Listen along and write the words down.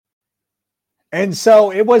And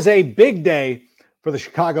so it was a big day for the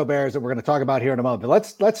Chicago Bears that we're going to talk about here in a moment.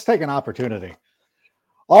 But let's take an opportunity.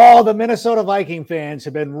 All the Minnesota Viking fans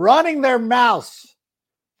have been running their mouths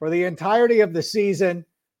for the entirety of the season,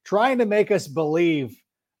 trying to make us believe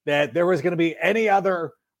that there was going to be any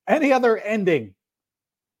other ending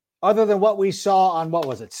other than what we saw on, what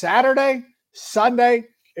was it, Saturday, Sunday?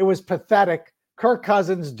 It was pathetic. Kirk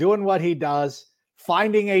Cousins doing what he does,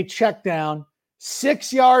 finding a check down,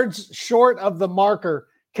 6 yards short of the marker.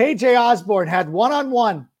 KJ Osborne had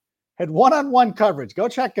one-on-one coverage. Go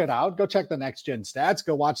check it out. Go check the Next Gen stats.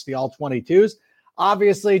 Go watch the all 22s.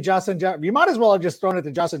 Obviously, you might as well have just thrown it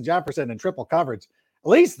to Justin Jefferson in triple coverage. At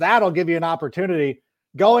least that'll give you an opportunity.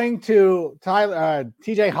 Going to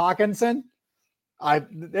TJ Hawkinson,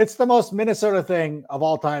 it's the most Minnesota thing of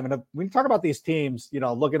all time. And when you talk about these teams,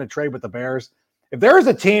 looking to trade with the Bears, if there is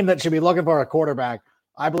a team that should be looking for a quarterback,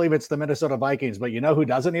 I believe it's the Minnesota Vikings. But you know who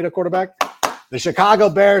doesn't need a quarterback? The Chicago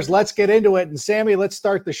Bears. Let's get into it. And Sammy, let's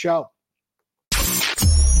start the show.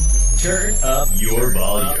 Turn up your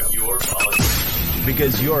volume.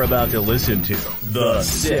 Because you're about to listen to The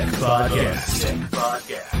Sick Podcast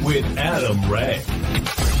with Adam Ray. Trying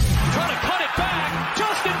to cut it back.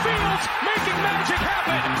 Justin Fields making magic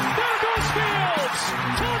happen. There goes Fields.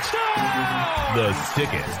 Touchdown. The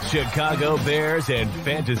sickest Chicago Bears and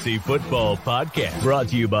fantasy football podcast. Brought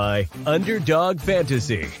to you by Underdog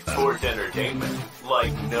Fantasy. Sports entertainment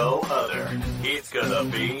like no other. It's gonna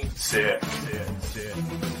be sick.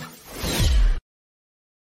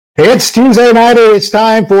 Hey, it's Tuesday night. It's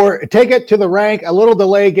time for Take It to the Rank. A little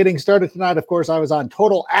delay getting started tonight. Of course, I was on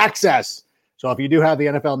Total Access. So if you do have the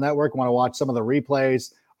NFL Network, want to watch some of the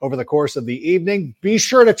replays over the course of the evening, be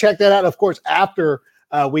sure to check that out. Of course, after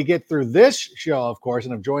we get through this show, of course,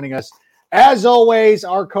 and of joining us, as always,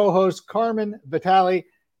 our co-host, Carmen Vitale.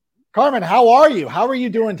 Carmen, how are you? How are you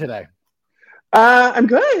doing today? I'm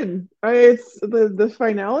good. It's the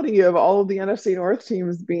finality of all of the NFC North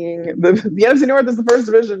teams being the NFC North is the first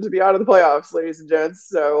division to be out of the playoffs, ladies and gents.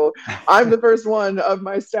 So I'm the first one of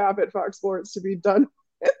my staff at Fox Sports to be done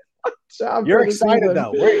with my job. You're excited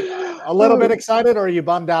though. We're a little bit excited, or are you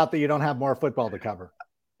bummed out that you don't have more football to cover?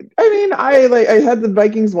 I mean, I had the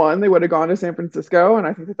Vikings won. They would have gone to San Francisco, and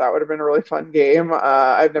I think that would have been a really fun game.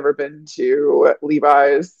 I've never been to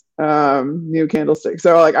Levi's new Candlestick,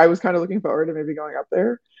 so I was kind of looking forward to maybe going up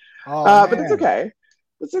there. But that's okay.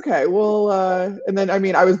 It's okay. Well, and then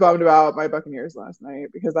I was bummed about my Buccaneers last night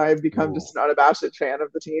because I've become just an unabashed fan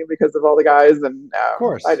of the team because of all the guys, and of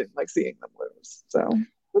course I didn't like seeing them lose. So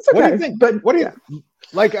it's okay. What do you think? But what do you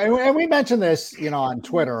like? And we mentioned this, on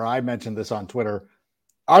Twitter. I mentioned this on Twitter.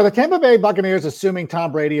 Are the Tampa Bay Buccaneers, assuming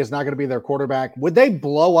Tom Brady is not going to be their quarterback, would they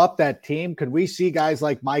blow up that team? Could we see guys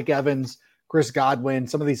like Mike Evans, Chris Godwin,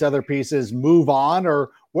 some of these other pieces move on?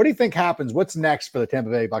 Or what do you think happens? What's next for the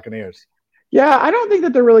Tampa Bay Buccaneers? Yeah, I don't think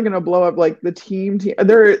that they're really going to blow up the team.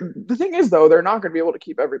 The thing is, though, they're not going to be able to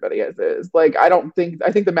keep everybody as is. I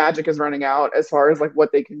think the magic is running out as far as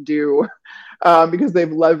what they can do because they've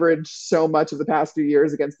leveraged so much of the past few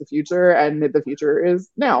years against the future, and the future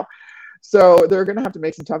is now. So they're going to have to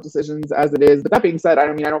make some tough decisions as it is. But that being said, I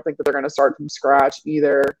don't think that they're going to start from scratch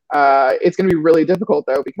either. It's going to be really difficult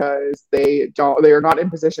though, because they are not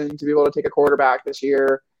in position to be able to take a quarterback this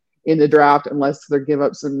year in the draft unless they give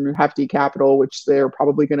up some hefty capital, which they're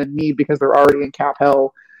probably going to need because they're already in cap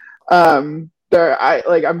hell. I'm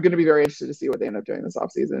going to be very interested to see what they end up doing this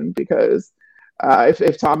offseason because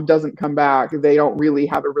if Tom doesn't come back, they don't really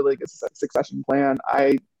have a really good succession plan.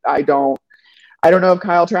 I don't know if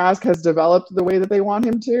Kyle Trask has developed the way that they want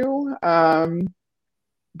him to.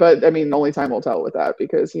 But only time will tell with that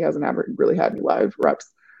because he hasn't ever really had any live reps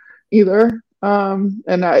either. And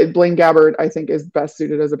Blaine Gabbert, I think, is best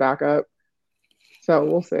suited as a backup. So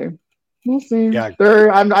we'll see. Yeah.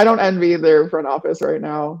 I don't envy their front office right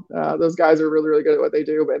now. Those guys are really, really good at what they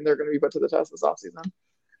do, and they're going to be put to the test this offseason.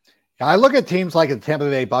 I look at teams like the Tampa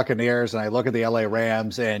Bay Buccaneers and I look at the LA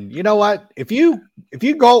Rams, and you know what? If you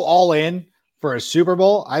go all in for a Super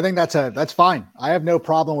Bowl, I think that's fine. I have no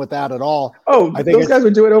problem with that at all. Oh, I think those guys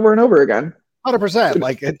would do it over and over again.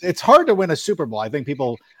 100%. It's hard to win a Super Bowl. I think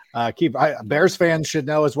people Bears fans should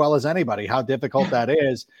know as well as anybody how difficult that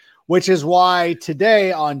is, which is why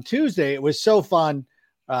today on Tuesday, it was so fun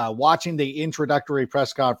watching the introductory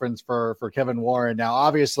press conference for Kevin Warren. Now,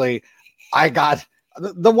 obviously, I got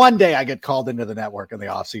the one day I get called into the network in the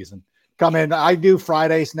offseason. Come in. I do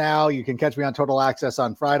Fridays now. You can catch me on Total Access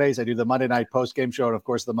on Fridays. I do the Monday night post-game show, and of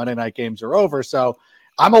course, the Monday night games are over. So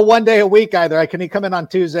I'm a one day a week guy there. Can he come in on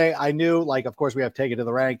Tuesday? I knew, of course, we have Take It to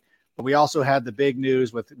the Rank. but we also had the big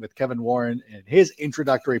news with Kevin Warren and his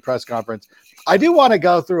introductory press conference. I do want to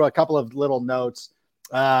go through a couple of little notes,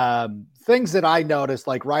 things that I noticed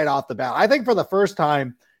like right off the bat. I think for the first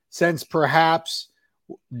time since perhaps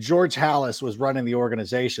George Halas was running the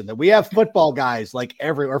organization, that we have football guys like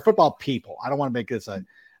everywhere, football people. I don't want to make this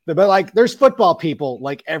but like there's football people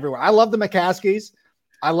like everywhere. I love the McCaskies.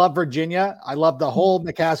 I love Virginia. I love the whole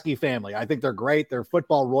McCaskey family. I think they're great. They're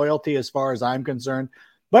football royalty as far as I'm concerned,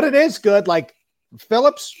 but it is good. Like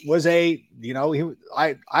Phillips was I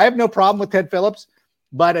have no problem with Ted Phillips,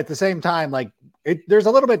 but at the same time, like it's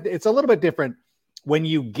a little bit different when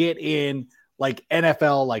you get in like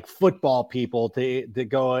NFL, like football people to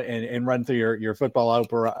go and run through your football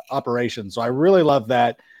operations. So I really love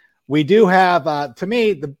that. We do have, to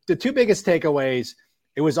me, the two biggest takeaways,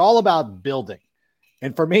 it was all about building.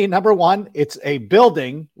 And for me, number one, it's a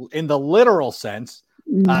building in the literal sense.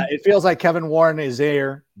 It feels like Kevin Warren is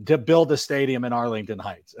there to build a stadium in Arlington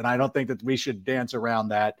Heights. And I don't think that we should dance around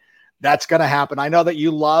that. That's going to happen. I know that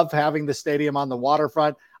you love having the stadium on the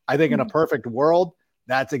waterfront. I think in a perfect world,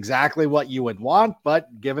 that's exactly what you would want.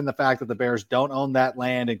 But given the fact that the Bears don't own that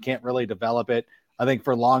land and can't really develop it, I think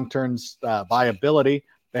for long-term viability,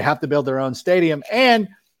 they have to build their own stadium. And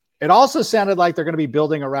it also sounded like they're going to be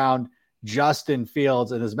building around Justin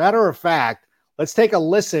Fields. And as a matter of fact, let's take a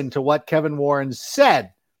listen to what Kevin Warren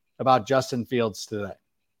said about Justin Fields today.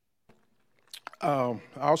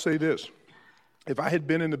 I'll say this. If I had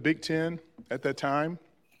been in the Big Ten at that time,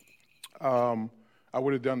 I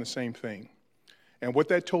would have done the same thing. And what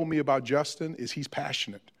that told me about Justin is he's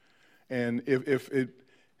passionate. And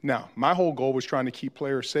now, my whole goal was trying to keep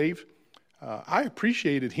players safe. I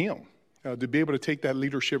appreciated him to be able to take that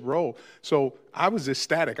leadership role. So I was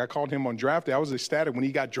ecstatic. I called him on draft day. I was ecstatic when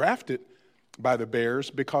he got drafted by the Bears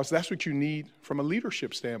because that's what you need from a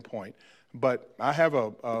leadership standpoint. But I have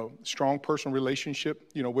a strong personal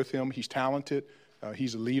relationship, with him. He's talented.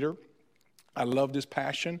 He's a leader. I loved his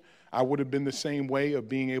passion. I would have been the same way of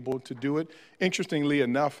being able to do it. Interestingly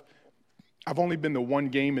enough, I've only been to one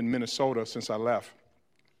game in Minnesota since I left.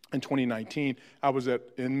 In 2019, I was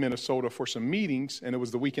in Minnesota for some meetings, and it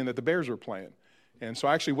was the weekend that the Bears were playing. And so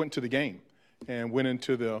I actually went to the game and went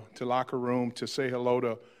into the locker room to say hello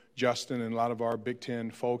to Justin and a lot of our Big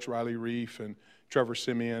Ten folks, Riley Reif and Trevor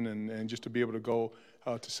Siemian, and just to be able to go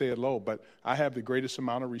to say hello. But I have the greatest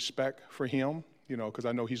amount of respect for him, because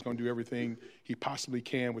I know he's going to do everything he possibly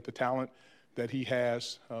can with the talent that he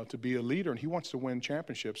has to be a leader, and he wants to win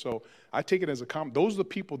championships. So I take it as those are the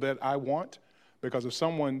people that I want, because if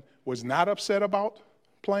someone was not upset about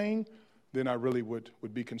playing, then I really would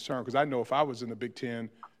be concerned. Because I know if I was in the Big Ten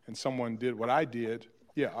and someone did what I did,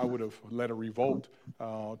 I would have led a revolt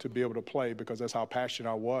to be able to play, because that's how passionate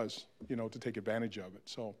I was, to take advantage of it.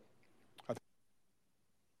 So,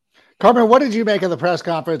 Carmen, what did you make of the press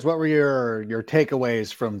conference? What were your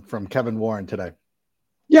takeaways from Kevin Warren today?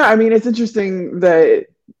 Yeah, I mean, it's interesting that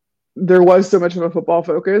there was so much of a football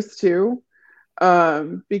focus too,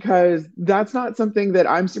 because that's not something that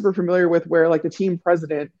I'm super familiar with, where like the team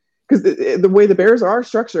president, because the way the Bears are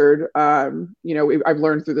structured, I've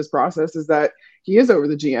learned through this process is that he is over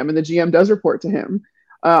the GM and the GM does report to him.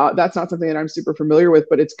 That's not something that I'm super familiar with,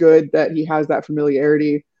 but it's good that he has that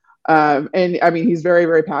familiarity. And I mean, he's very,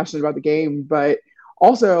 very passionate about the game, but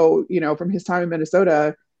also, from his time in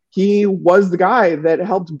Minnesota, he was the guy that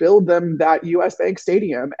helped build them that US Bank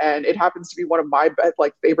Stadium. And it happens to be one of my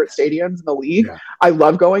favorite stadiums in the league. Yeah. I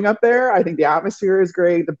love going up there. I think the atmosphere is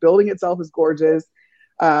great. The building itself is gorgeous.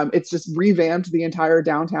 It's just revamped the entire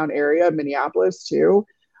downtown area of Minneapolis too.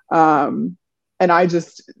 And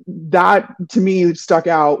that to me stuck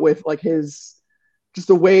out with just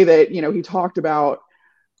the way that, he talked about,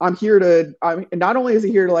 not only is he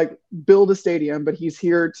here to build a stadium, but he's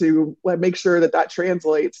here to make sure that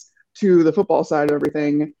translates to the football side of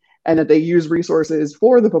everything, and that they use resources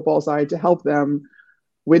for the football side to help them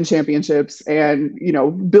win championships and,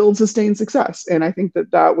 build sustained success. And I think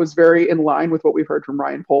that was very in line with what we've heard from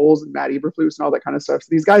Ryan Poles and Matt Eberflus and all that kind of stuff. So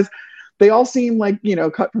these guys, they all seem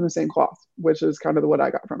cut from the same cloth, which is kind of what I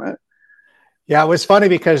got from it. Yeah, it was funny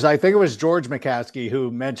because I think it was George McCaskey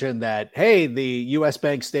who mentioned that, hey, the US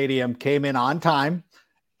Bank Stadium came in on time,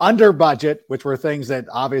 under budget, which were things that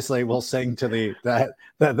obviously will sing to the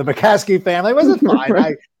McCaskey family. It wasn't fine.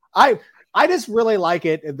 Right. I just really like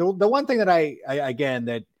it. The one thing that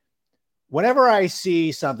that whenever I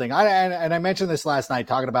see something, I mentioned this last night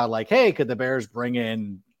talking about hey, could the Bears bring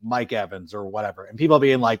in Mike Evans or whatever? And people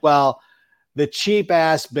being like, well, the cheap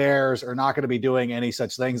ass Bears are not going to be doing any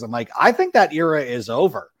such things. I'm like, I think that era is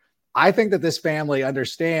over. I think that this family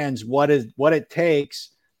understands what it takes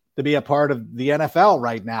to be a part of the NFL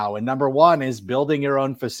right now. And number one is building your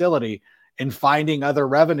own facility and finding other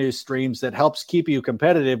revenue streams that helps keep you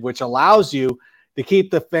competitive, which allows you to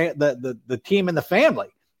keep the team in the family.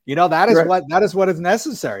 You know, that is right. That is what is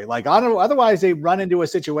necessary. Like, otherwise they run into a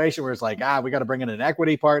situation where it's like, we got to bring in an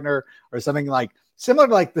equity partner or something like similar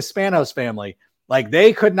to like the Spanos family. Like,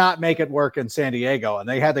 they could not make it work in San Diego, and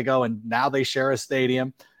they had to go, and now they share a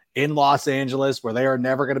stadium in Los Angeles where they are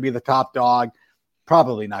never going to be the top dog.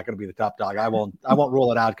 Probably not going to be the top dog. I won't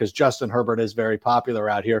rule it out because Justin Herbert is very popular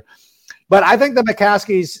out here. But I think the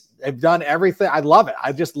McCaskies have done everything. I love it.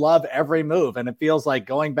 I just love every move. And it feels like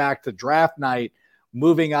going back to draft night,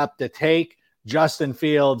 moving up to take Justin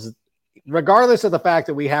Fields, regardless of the fact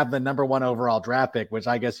that we have the number one overall draft pick, which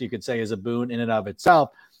I guess you could say is a boon in and of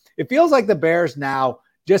itself. It feels like the Bears now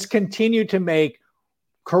just continue to make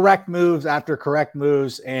correct moves after correct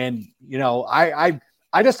moves. And, you know, I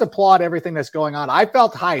just applaud everything that's going on. I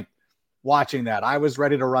felt hyped watching that. I was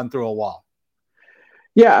ready to run through a wall.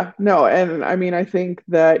 Yeah, no. And I mean, I think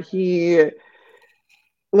that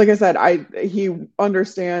like I said, he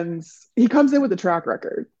understands, he comes in with a track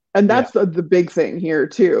record. And that's the big thing here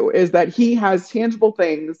too, is that he has tangible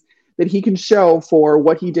things that he can show for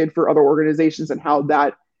what he did for other organizations and how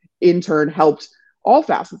that in turn helped all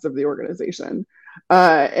facets of the organization.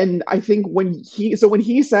 And I think when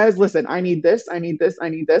he says, listen, I need this, I'm going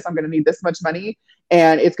to need this much money,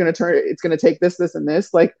 and it's going to take this, and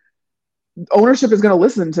this, like, ownership is going to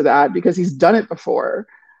listen to that because he's done it before,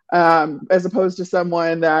 as opposed to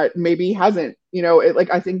someone that maybe hasn't,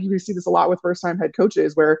 I think you see this a lot with first-time head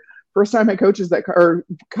coaches, where first-time head coaches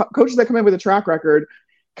coaches that come in with a track record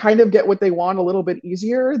kind of get what they want a little bit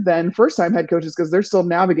easier than first-time head coaches, because they're still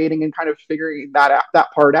navigating and kind of figuring that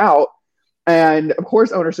part out. And of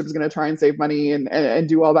course, ownership is going to try and save money and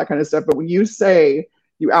do all that kind of stuff. But when you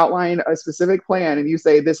outline a specific plan and you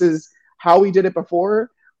say, this is how we did it before,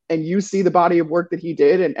 and you see the body of work that he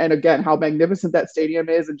did, and again, how magnificent that stadium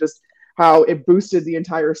is, and just how it boosted the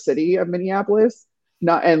entire city of Minneapolis,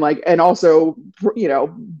 and also,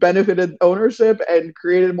 benefited ownership and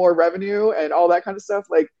created more revenue and all that kind of stuff.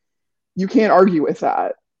 Like, you can't argue with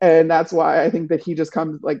that. And that's why I think that he just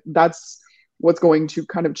comes, like, that's what's going to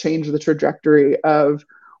kind of change the trajectory of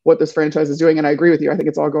what this franchise is doing. And I agree with you. I think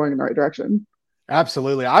it's all going in the right direction.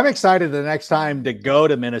 Absolutely. I'm excited the next time to go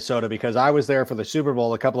to Minnesota, because I was there for the Super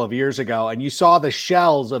Bowl a couple of years ago, and you saw the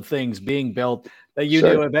shells of things being built that you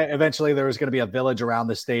knew eventually there was going to be a village around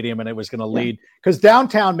the stadium, and it was going to lead, because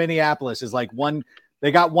downtown Minneapolis is like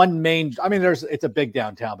they got one main, it's a big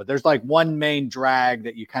downtown, but there's like one main drag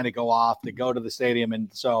that you kind of go off to go to the stadium. And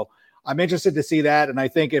so I'm interested to see that. And I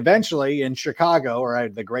think eventually in Chicago, or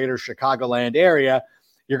the greater Chicagoland area,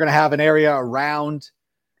 you're going to have an area around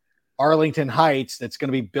Arlington Heights that's going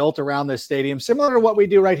to be built around this stadium, similar to what we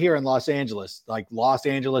do right here in Los Angeles, like Los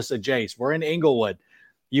Angeles adjacent. We're in Inglewood.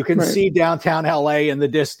 You can see downtown LA in the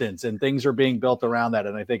distance, and things are being built around that.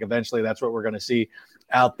 And I think eventually that's what we're going to see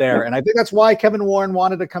out there. And I think that's why Kevin Warren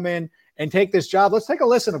wanted to come in and take this job. Let's take a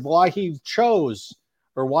listen of why he chose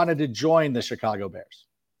or wanted to join the Chicago Bears.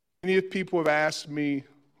 Many people have asked me,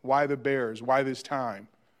 why the Bears? Why this time?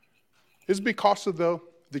 It's because of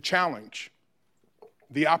the challenge,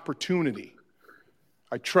 the opportunity.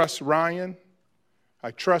 I trust Ryan.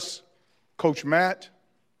 I trust Coach Matt,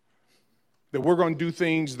 that we're going to do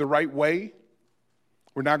things the right way.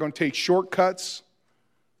 We're not going to take shortcuts.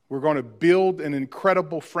 We're going to build an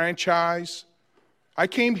incredible franchise. I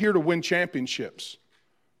came here to win championships,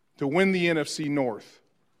 to win the NFC North,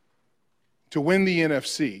 to win the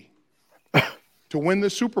NFC, to win the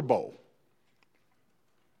Super Bowl,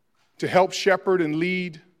 to help shepherd and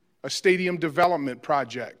lead a stadium development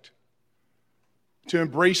project, to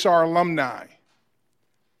embrace our alumni,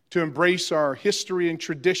 to embrace our history and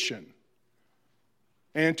tradition,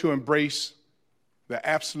 and to embrace the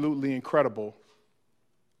absolutely incredible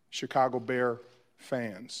Chicago Bear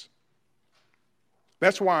fans.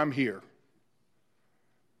 That's why I'm here.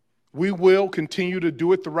 We will continue to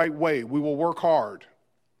do it the right way. We will work hard.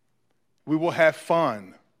 We will have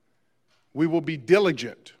fun. We will be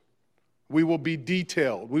diligent. We will be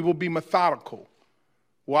detailed. We will be methodical.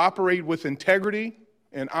 We'll operate with integrity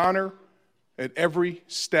and honor at every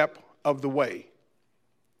step of the way.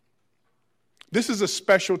 This is a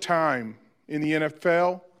special time in the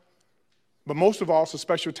NFL, but most of all, it's a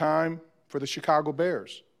special time for the Chicago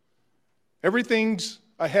Bears. Everything's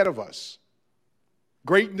ahead of us.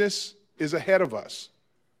 Greatness is ahead of us.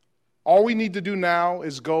 All we need to do now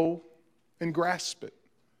is go and grasp it.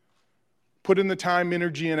 Put in the time,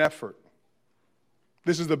 energy, and effort.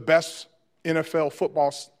 This is the best NFL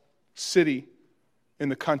football city in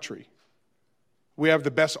the country. We have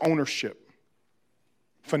the best ownership,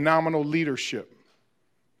 phenomenal leadership,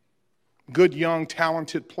 good, young,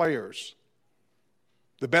 talented players,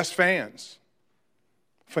 the best fans,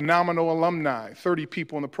 phenomenal alumni, 30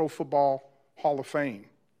 people in the Pro Football Hall of Fame.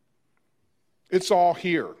 It's all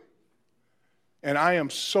here. And I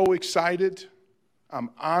am so excited.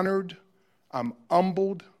 I'm honored. I'm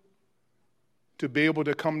humbled to be able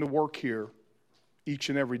to come to work here each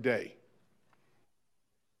and every day.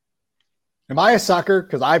 Am I a sucker?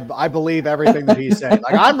 Because I believe everything that he's saying.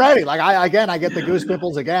 Like, I'm ready. Like, I get the goose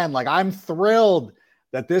pimples again. Like, I'm thrilled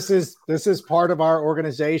that this is part of our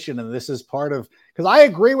organization, and this is part of, because I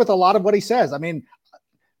agree with a lot of what he says. I mean,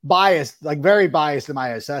 biased, like very biased in my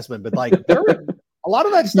assessment, but like a lot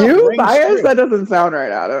of that stuff. You biased? That doesn't sound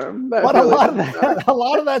right, Adam. But a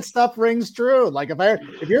lot of that stuff rings true. Like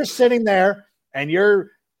if you're sitting there and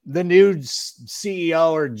you're the new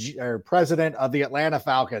CEO or president of the Atlanta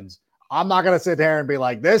Falcons, I'm not going to sit there and be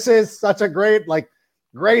like, this is such a great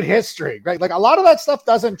history. Great. Like, a lot of that stuff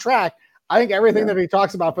doesn't track. I think everything that he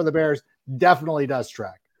talks about for the Bears definitely does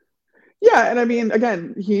track. Yeah. And I mean,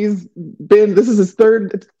 again, this is his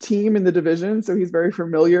third team in the division. So he's very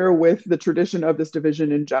familiar with the tradition of this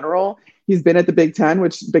division in general. He's been at the Big Ten,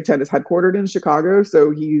 which Big Ten is headquartered in Chicago.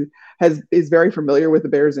 So he is very familiar with the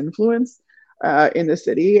Bears' influence in the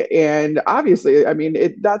city. And obviously, I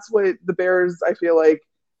mean, that's what the Bears, I feel like,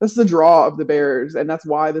 that's the draw of the Bears. And that's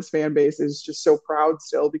why this fan base is just so proud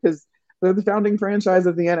still, because they're the founding franchise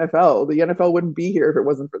of the NFL. The NFL wouldn't be here if it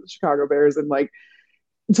wasn't for the Chicago Bears. And like,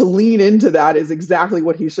 to lean into that is exactly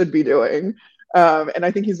what he should be doing. And I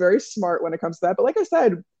think he's very smart when it comes to that. But like I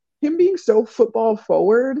said, him being so football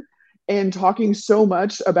forward and talking so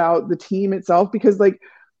much about the team itself, because like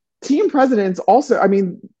team presidents also, I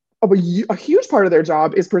mean, a huge part of their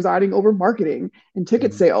job is presiding over marketing and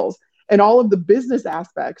ticket sales and all of the business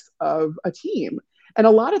aspects of a team. And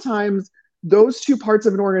a lot of times those two parts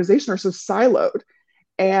of an organization are so siloed,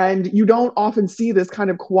 and you don't often see this kind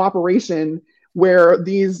of cooperation where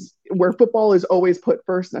football is always put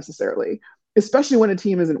first necessarily, especially when a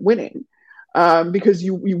team isn't winning, because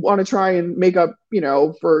you want to try and make up, you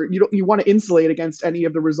want to insulate against any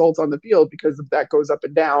of the results on the field, because if that goes up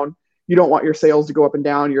and down, you don't want your sales to go up and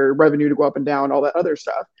down, your revenue to go up and down, all that other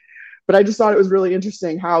stuff. But I just thought it was really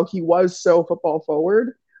interesting how he was so football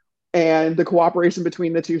forward and the cooperation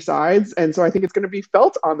between the two sides. And so I think it's going to be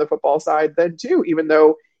felt on the football side then too, even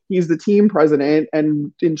though he's the team president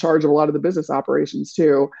and in charge of a lot of the business operations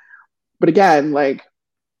too. But again, like,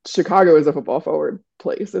 Chicago is a football forward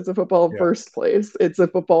place. It's a football first place. It's a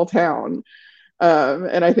football town.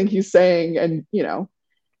 And I think he's saying, and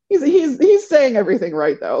he's saying everything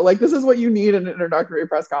right though. Like, this is what you need in an introductory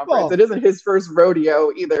press conference. It isn't his first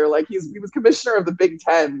rodeo either. Like, he was commissioner of the Big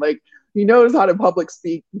Ten. Like, he knows how to public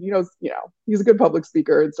speak. He knows, he's a good public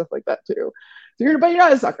speaker and stuff like that too. So you're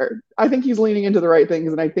not a sucker. I think he's leaning into the right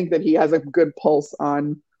things, and I think that he has a good pulse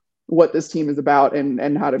on what this team is about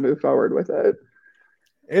and how to move forward with it.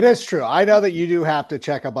 It is true. I know that you do have to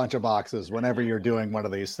check a bunch of boxes whenever you're doing one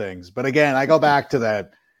of these things. But again, I go back to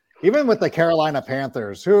that. Even with the Carolina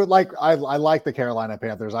Panthers, who I like the Carolina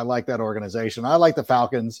Panthers. I like that organization. I like the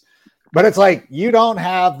Falcons. But it's like, you don't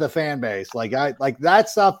have the fan base. Like that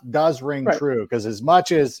stuff does ring true, because as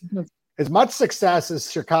much success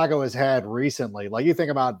as Chicago has had recently, like you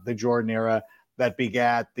think about the Jordan era that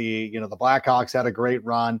begat the Blackhawks had a great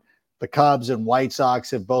run. The Cubs and White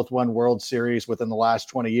Sox have both won World Series within the last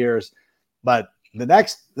 20 years. But the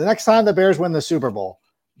next time the Bears win the Super Bowl,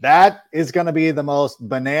 that is going to be the most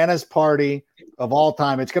bananas party of all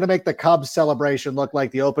time. It's going to make the Cubs celebration look like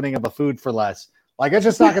the opening of a Food for Less. Like, it's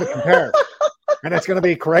just not going to compare. And it's going to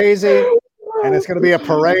be crazy, and it's going to be a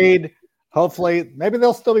parade. Hopefully, maybe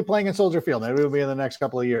they'll still be playing in Soldier Field. Maybe it'll be in the next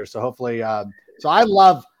couple of years. So hopefully, so I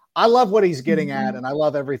love what he's getting at, and I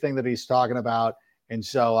love everything that he's talking about. And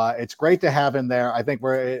so it's great to have him there. I think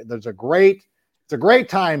it's a great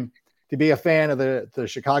time to be a fan of the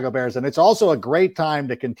Chicago Bears. And it's also a great time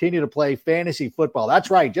to continue to play fantasy football.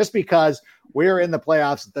 That's right. Just because we're in the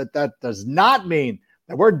playoffs, that does not mean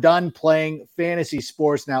that we're done playing fantasy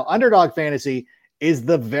sports. Now, Underdog Fantasy is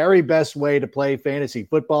the very best way to play fantasy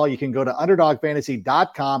football. You can go to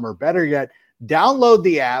underdogfantasy.com, or better yet, download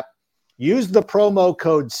the app, use the promo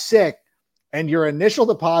code SICK, and your initial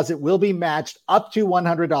deposit will be matched up to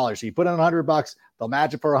 $100. So you put in $100, they'll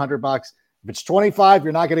match it for $100. If it's 25,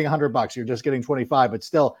 you're not getting $100. You're just getting 25. But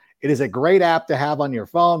still, it is a great app to have on your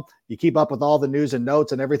phone. You keep up with all the news and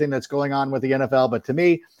notes and everything that's going on with the NFL. But to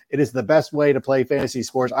me, it is the best way to play fantasy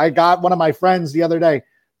sports. I got one of my friends the other day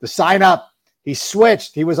to sign up. He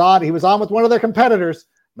switched. He was on with one of their competitors.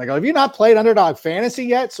 I go, have you not played Underdog Fantasy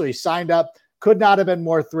yet? So he signed up Could not have been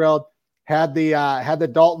more thrilled. Had the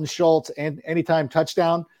Dalton Schultz and anytime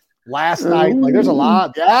touchdown last night. Like there's a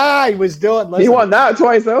lot. Yeah, he was doing. Listen, he won that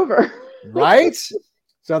twice over. Right?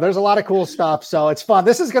 So there's a lot of cool stuff. So it's fun.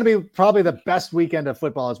 This is going to be probably the best weekend of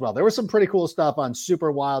football as well. There was some pretty cool stuff on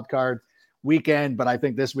Super Wild Card weekend, but I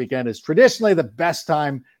think this weekend is traditionally the best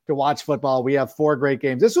time to watch football. We have 4 great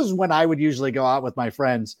games. This was when I would usually go out with my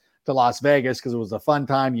friends to Las Vegas because it was a fun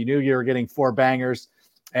time. You knew you were getting 4 bangers.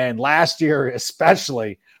 And last year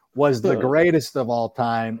especially was the greatest of all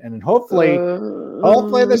time. And hopefully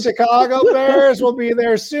the Chicago Bears will be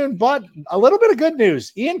there soon. But a little bit of good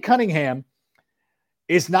news. Ian Cunningham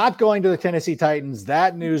is not going to the Tennessee Titans.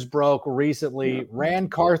 That news broke recently.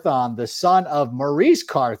 Rand Carthon, the son of Maurice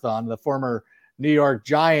Carthon, the former New York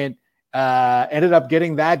Giant, ended up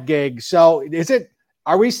getting that gig. So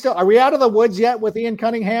are we out of the woods yet with Ian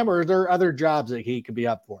Cunningham, or are there other jobs that he could be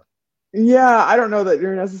up for? Yeah, I don't know that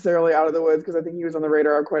you're necessarily out of the woods because I think he was on the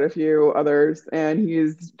radar of quite a few others, and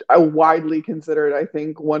he's widely considered, I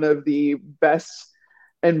think, one of the best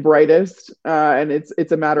and brightest. And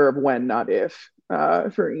it's a matter of when, not if,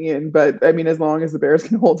 for Ian. But I mean, as long as the Bears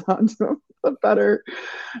can hold on to him, the better.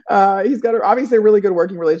 He's got obviously a really good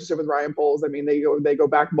working relationship with Ryan Poles. I mean, they go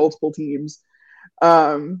back multiple teams.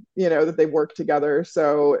 That they work together.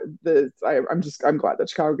 So I'm glad that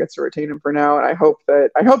Chicago gets to retain him for now. And I hope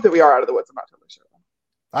that we are out of the woods. I'm not totally sure.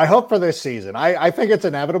 I hope for this season. I think it's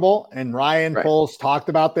inevitable. And Ryan Poles talked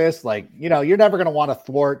about this. Like, you're never going to want to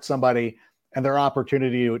thwart somebody and their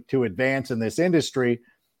opportunity to advance in this industry.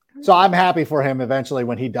 So I'm happy for him eventually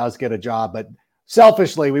when he does get a job. But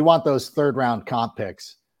selfishly, we want those 3rd round comp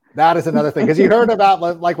picks. That is another thing. Because you heard about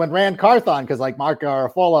like when Rand Carthon, because like Mark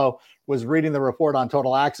Garofolo was reading the report on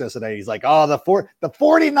Total Access today. He's like, oh, the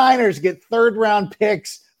 49ers get 3rd round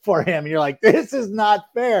picks for him. And you're like, this is not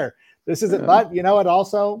fair. This isn't, but it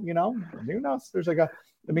also, who knows? There's it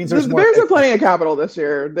means there's the more. Bears have plenty of capital this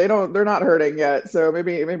year. They're not hurting yet. So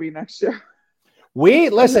maybe next year. We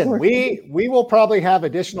will probably have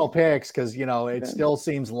additional picks because, it still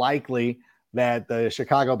seems likely that the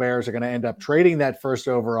Chicago Bears are going to end up trading that 1st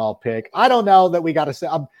overall pick. I don't know that we got to say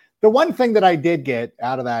the one thing that I did get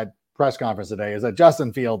out of that press conference today is that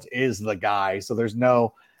Justin Fields is the guy.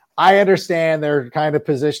 So I understand they're kind of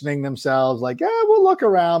positioning themselves like, yeah, we'll look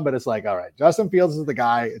around, but it's like, all right, Justin Fields is the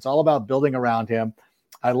guy. It's all about building around him.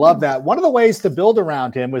 I love that. One of the ways to build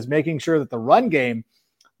around him was making sure that the run game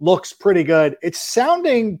looks pretty good. It's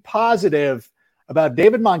sounding positive about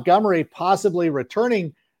David Montgomery possibly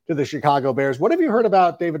returning to the Chicago Bears. What have you heard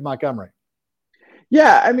about David Montgomery?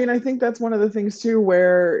 Yeah, I mean, I think that's one of the things too,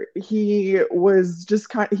 where he was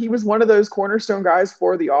he was one of those cornerstone guys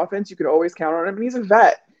for the offense. You could always count on him, and he's a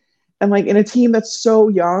vet. And like in a team that's so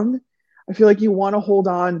young, I feel like you want to hold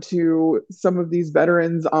on to some of these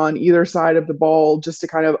veterans on either side of the ball just to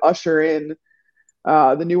kind of usher in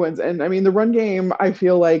the new ones. And I mean, the run game, I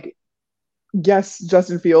feel like, yes,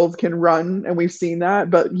 Justin Fields can run, and we've seen that,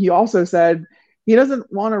 but he also said he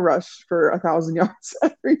doesn't want to rush for 1,000 yards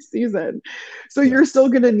every season. So you're still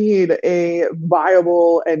going to need a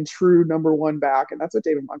viable and true number 1 back. And that's what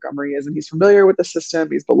David Montgomery is. And he's familiar with the system.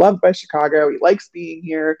 He's beloved by Chicago. He likes being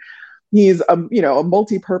here. He's a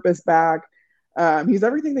multi-purpose back. He's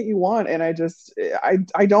everything that you want. And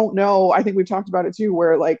I don't know. I think we've talked about it too,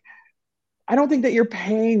 where like, I don't think that you're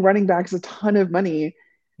paying running backs a ton of money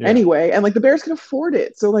anyway. And like the Bears can afford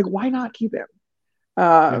it. So like, why not keep him?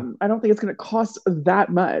 I don't think it's going to cost that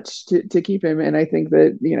much to keep him. And I think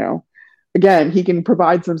that, again, he can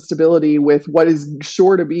provide some stability with what is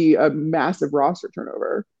sure to be a massive roster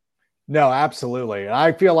turnover. No, absolutely. And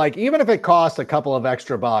I feel like even if it costs a couple of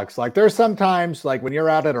extra bucks, like there's sometimes like when you're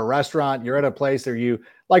out at a restaurant, you're at a place or you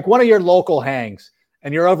like one of your local hangs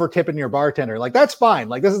and you're over tipping your bartender, like that's fine.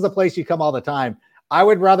 Like this is the place you come all the time. I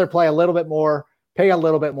would rather pay a little bit more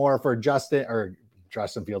for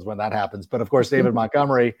Justin Fields when that happens. But of course, David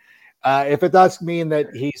Montgomery, if it does mean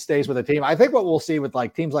that he stays with the team, I think what we'll see with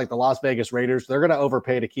like teams like the Las Vegas Raiders, they're going to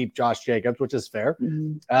overpay to keep Josh Jacobs, which is fair.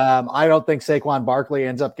 I don't think Saquon Barkley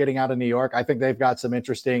ends up getting out of New York. I think they've got some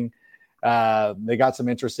interesting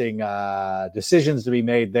decisions to be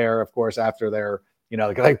made there, of course, after their,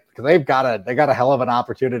 they got a hell of an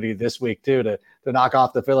opportunity this week too, to knock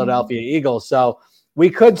off the Philadelphia Eagles. So we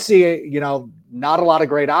could see, not a lot of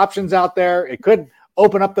great options out there. It could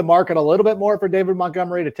open up the market a little bit more for David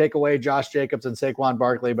Montgomery to take away Josh Jacobs and Saquon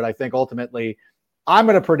Barkley. But I think ultimately I'm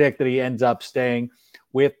going to predict that he ends up staying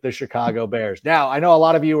with the Chicago Bears. Now, I know a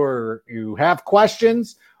lot of you have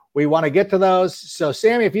questions. We want to get to those. So,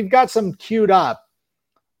 Sammy, if you've got some queued up,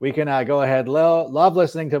 we can go ahead. Love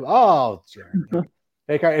listening to,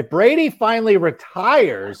 if Brady finally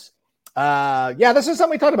retires Yeah, this is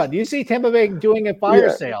something we talked about. Do you see Tampa Bay doing a fire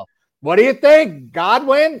Yeah. sale? What do you think?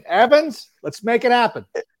 Godwin, Evans? Let's make it happen.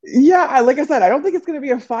 Yeah, like I said, I don't think it's going to be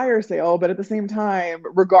a fire sale, but at the same time,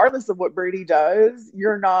 regardless of what Brady does,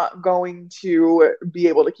 you're not going to be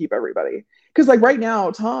able to keep everybody. Because like right now,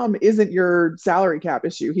 Tom isn't your salary cap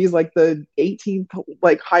issue. He's like the 18th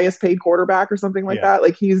like highest paid quarterback or something like that.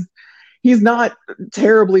 Like he's not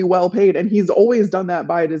terribly well paid, and he's always done that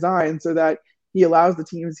by design so that he allows the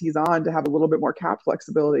teams he's on to have a little bit more cap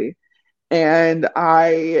flexibility. And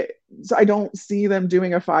I don't see them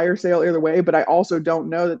doing a fire sale either way, but I also don't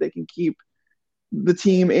know that they can keep the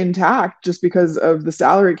team intact just because of the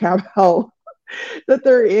salary cap hell that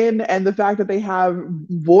they're in and the fact that they have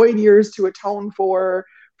void years to atone for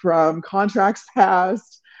from contracts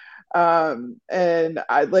past. And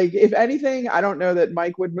I like, if anything, I don't know that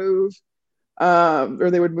Mike would move, or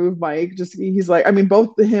they would move Mike. Just he's like, I mean,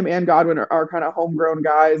 both him and Godwin are kind of homegrown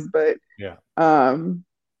guys, but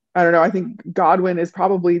I don't know. I think Godwin is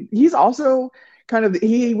probably, he's also kind of,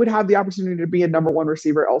 he would have the opportunity to be a number one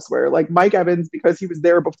receiver elsewhere. Like Mike Evans, because he was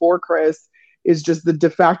there before Chris, is just the de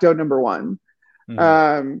facto number one.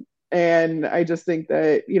 And I just think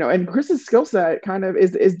that, you know, and Chris's skill set kind of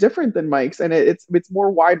is different than Mike's, and it's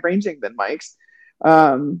more wide ranging than Mike's.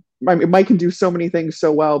 I mean, Mike can do so many things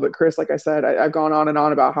so well, but Chris, like I said, I've gone on and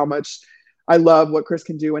on about how much I love what Chris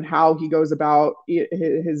can do and how he goes about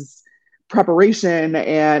his preparation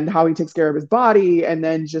and how he takes care of his body, and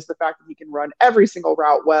then just the fact that he can run every single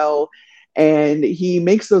route well, and he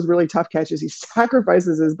makes those really tough catches. He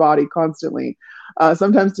sacrifices his body constantly,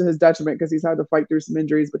 sometimes to his detriment because he's had to fight through some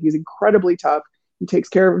injuries, but he's incredibly tough. He takes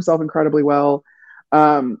care of himself incredibly well,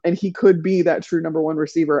 and he could be that true number one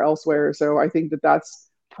receiver elsewhere. So I think that that's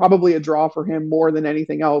probably a draw for him more than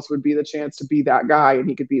anything else, would be the chance to be that guy, and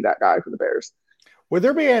he could be that guy for the Bears. Would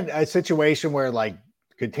there be a situation where, like,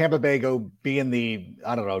 could Tampa Bay go be in the,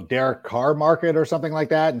 I don't know, Derek Carr market or something like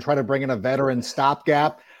that and try to bring in a veteran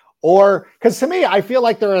stopgap? Or, because to me, I feel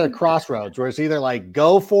like they're at a crossroads where it's either like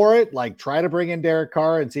go for it, like try to bring in Derek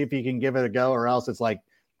Carr and see if he can give it a go, or else it's like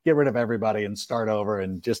get rid of everybody and start over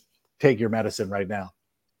and just take your medicine right now.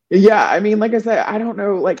 Yeah, I mean, like I said, I don't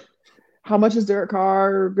know, like, how much is Derek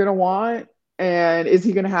Carr going to want? And is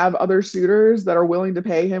he going to have other suitors that are willing to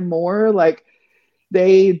pay him more? Like,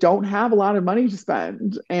 they don't have a lot of money to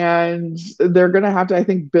spend, and they're going to have to, I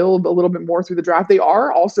think, build a little bit more through the draft. They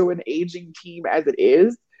are also an aging team as it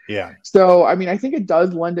is. Yeah. So, I mean, I think it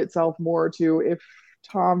does lend itself more to, if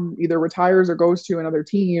Tom either retires or goes to another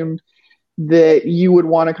team, that you would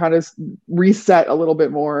want to kind of reset a little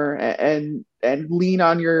bit more and lean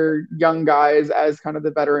on your young guys as kind of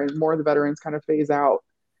the veterans, more of the veterans kind of phase out.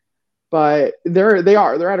 But they're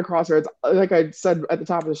at a crossroads. Like I said at the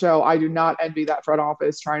top of the show, I do not envy that front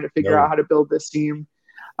office trying to figure out how to build this team.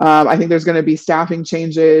 I think there's going to be staffing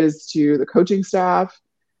changes to the coaching staff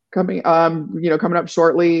coming up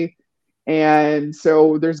shortly, and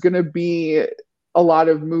so there's going to be a lot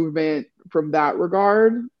of movement from that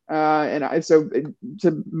regard. So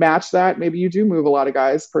to match that, maybe you do move a lot of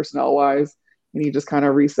guys personnel wise, and you just kind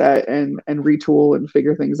of reset and retool and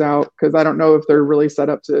figure things out, because I don't know if they're really set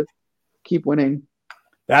up to keep winning.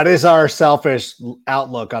 That is our selfish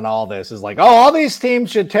outlook on all this, is like, oh, all these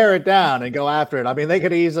teams should tear it down and go after it. I mean, they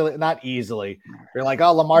could not easily. You're like,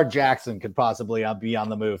 oh, Lamar Jackson could possibly be on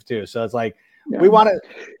the move too. So it's like, we want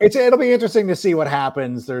to, it'll be interesting to see what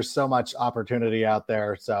happens. There's so much opportunity out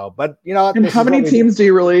there. So, but you know, and how many teams do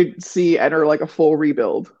you really see enter like a full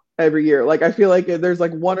rebuild every year? Like, I feel like there's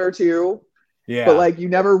like one or two. Yeah. But like you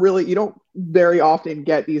don't very often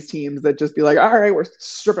get these teams that just be like, all right, we're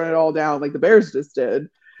stripping it all down, like the Bears just did.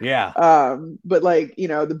 Yeah. But like, you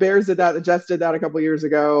know, the Bears did that, the Jets did that a couple of years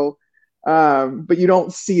ago. But you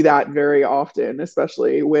don't see that very often,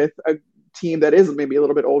 especially with a team that is maybe a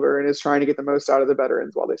little bit older and is trying to get the most out of the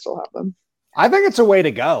veterans while they still have them. I think it's a way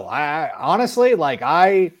to go. I honestly,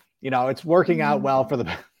 it's working out well for the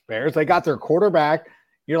Bears. They got their quarterback.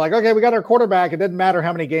 You're like, okay, we got our quarterback. It didn't matter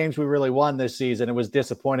how many games we really won this season. It was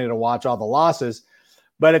disappointing to watch all the losses.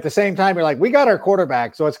 But at the same time, you're like, we got our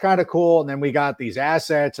quarterback, so it's kind of cool. And then we got these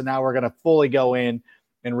assets, and now we're going to fully go in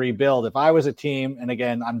and rebuild. If I was a team, and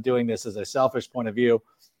again, I'm doing this as a selfish point of view,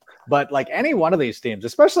 but like any one of these teams,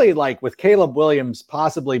 especially like with Caleb Williams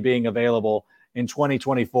possibly being available in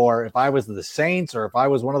 2024, if I was the Saints or if I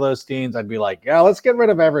was one of those teams, I'd be like, yeah, let's get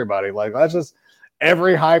rid of everybody. Like, let's just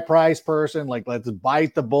every high price person, like, let's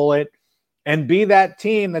bite the bullet and be that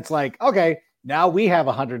team that's like, okay, now we have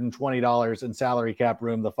 $120 in salary cap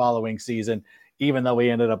room the following season, even though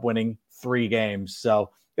we ended up winning 3 games.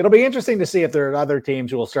 So it'll be interesting to see if there are other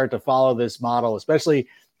teams who will start to follow this model, especially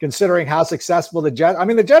considering how successful the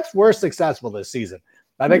Jets were successful this season.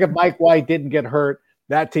 I think if Mike White didn't get hurt,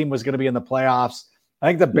 that team was going to be in the playoffs. I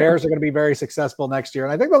think the Bears are going to be very successful next year.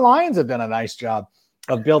 And I think the Lions have done a nice job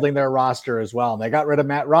of building their roster as well. And they got rid of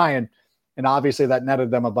Matt Ryan, and obviously that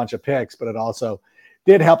netted them a bunch of picks, but it also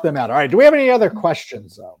did help them out. All right, do we have any other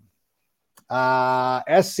questions, though?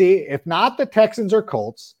 SC, if not the Texans or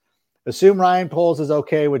Colts, assume Ryan Poles is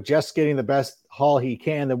okay with just getting the best haul he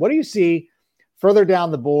can, then what do you see further down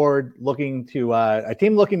the board looking to a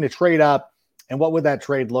team looking to trade up, and what would that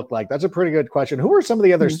trade look like? That's a pretty good question. Who are some of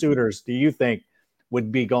the other suitors do you think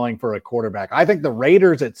would be going for a quarterback? I think the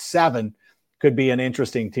Raiders at 7 could be an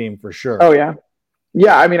interesting team for sure. Oh, yeah.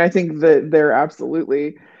 Yeah, I mean, I think that they're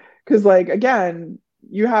absolutely – because, like, again,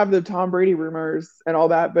 you have the Tom Brady rumors and all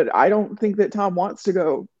that, but I don't think that Tom wants to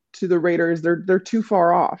go to the Raiders. They're too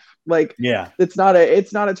far off. Like, yeah, it's not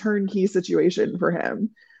a turnkey situation for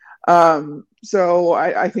him. So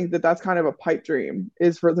I think that that's kind of a pipe dream,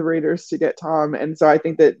 is for the Raiders to get Tom. And so I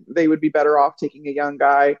think that they would be better off taking a young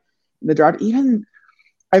guy in the draft. Even,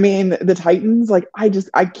 I mean, the Titans, like,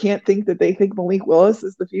 I can't think that they think Malik Willis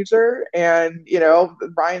is the future. And, you know,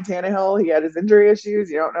 Ryan Tannehill, he had his injury issues.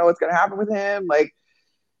 You don't know what's going to happen with him. Like,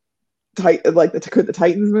 could the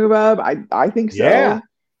Titans move up? I think so. Yeah.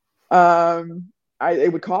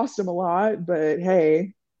 It would cost him a lot, but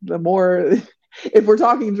hey, the more if we're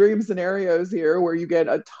talking dream scenarios here where you get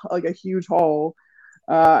a huge haul.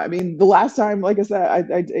 I mean, the last time, like I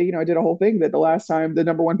said, I did a whole thing that the last time the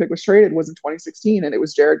number 1 pick was traded was in 2016, and it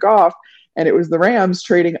was Jared Goff, and it was the Rams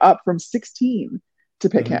trading up from 16 to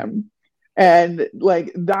pick him. And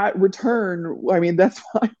like that return, I mean, that's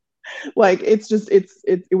why, like, it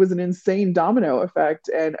was an insane domino effect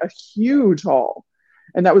and a huge haul.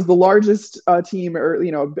 And that was the largest team, or,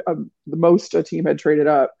 you know, the most a team had traded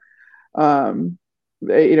up, in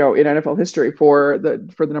NFL history for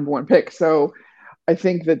the number 1 pick. So I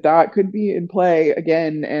think that could be in play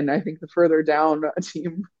again. And I think the further down a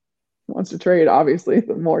team wants to trade, obviously,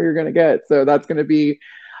 the more you're going to get. So that's going to be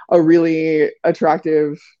a really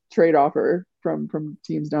attractive trade offer from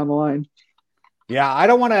teams down the line. Yeah, I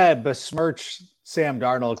don't want to besmirch Sam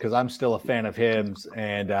Darnold because I'm still a fan of him,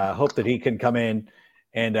 and hope that he can come in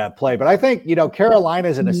and play. But I think, you know,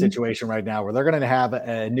 Carolina's in a situation right now where they're going to have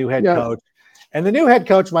a new head coach. And the new head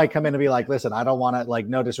coach might come in and be like, listen, I don't want to, like,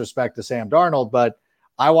 no disrespect to Sam Darnold, but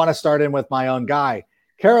I want to start in with my own guy.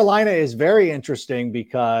 Carolina is very interesting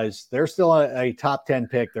because they're still a top 10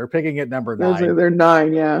 pick. They're picking at number 9. They're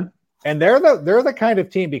 9, yeah. And they're the kind of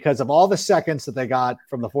team, because of all the seconds that they got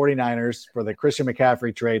from the 49ers for the Christian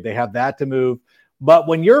McCaffrey trade, they have that to move. But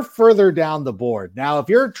when you're further down the board, now, if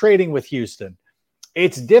you're trading with Houston,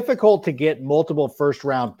 it's difficult to get multiple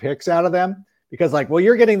first-round picks out of them because, like, well,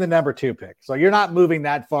 you're getting the number 2 pick. So you're not moving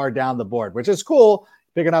that far down the board, which is cool,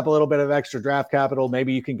 picking up a little bit of extra draft capital.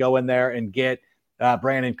 Maybe you can go in there and get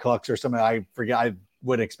Brandon Cooks or something. I forget. I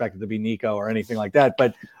wouldn't expect it to be Nico or anything like that.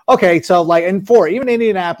 But, okay, so, like, and 4, even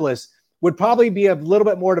Indianapolis would probably be a little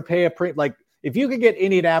bit more to pay like, if you could get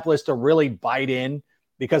Indianapolis to really bite in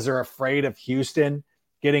because they're afraid of Houston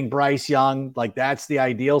getting Bryce Young, like, that's the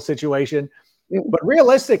ideal situation. But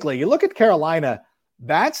realistically, you look at Carolina,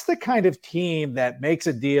 that's the kind of team that makes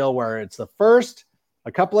a deal where it's the first,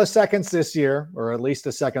 a couple of seconds this year, or at least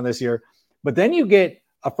a second this year, but then you get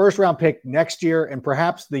a first-round pick next year and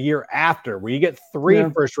perhaps the year after, where you get 3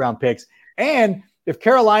 first-round picks. And if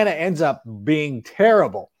Carolina ends up being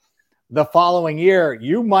terrible the following year,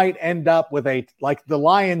 you might end up with like the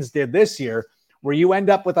Lions did this year, where you end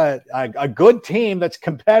up with a good team that's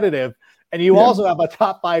competitive, and you also have a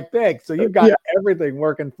top 5 pick. So you've got everything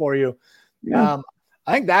working for you. Yeah.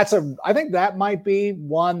 I think that might be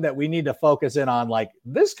one that we need to focus in on. Like,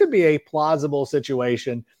 this could be a plausible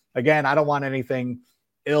situation. Again, I don't want anything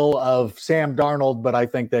ill of Sam Darnold, but I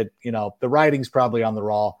think that, you know, the writing's probably on the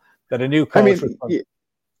wall that a new coach.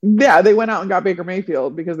 They went out and got Baker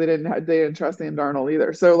Mayfield because they didn't trust Sam Darnold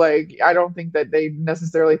either. So, like, I don't think that they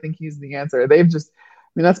necessarily think he's the answer.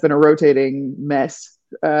 That's been a rotating mess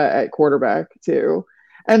at quarterback too.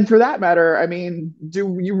 And for that matter, I mean, do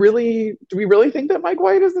we really think that Mike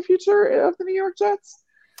White is the future of the New York Jets?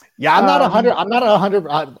 Yeah, I'm not 100.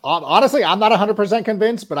 Honestly, I'm not 100%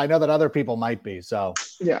 convinced, but I know that other people might be. So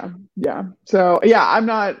yeah. So yeah, I'm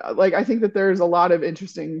not, like, I think that there's a lot of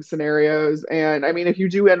interesting scenarios. And I mean, if you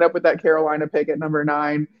do end up with that Carolina pick at number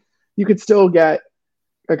 9, you could still get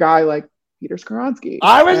a guy like Peter Skoronski.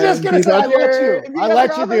 I was just going to say, I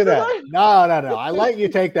let you do that. No. I let you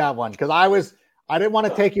take that one because I didn't want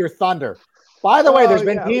to take your thunder. By the way, there's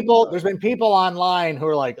been people online who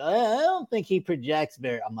are like, I don't think he projects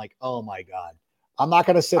very. I'm like, oh my God. I'm not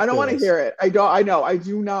going to sit. I don't want to hear it. I know. I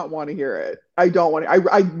do not want to hear it. I don't want to.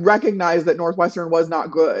 I recognize that Northwestern was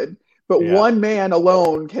not good, but one man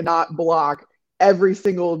alone cannot block every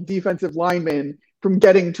single defensive lineman from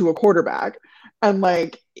getting to a quarterback. And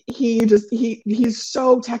like he's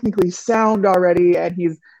so technically sound already, and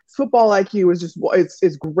his football IQ is just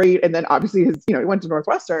it's great. And then obviously he went to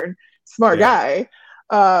Northwestern, smart guy.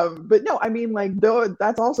 But no, I mean, like, though,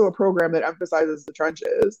 that's also a program that emphasizes the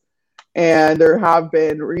trenches. And there have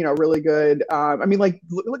been, really good. I mean, like,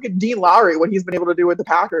 look at Dean Lowry, what he's been able to do with the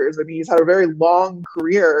Packers. I mean, he's had a very long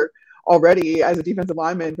career already as a defensive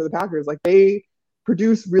lineman for the Packers. Like, they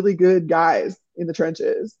produce really good guys in the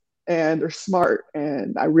trenches, and they're smart.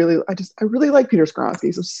 And I really like Peter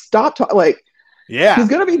Skoronski. So stop talking. Like, he's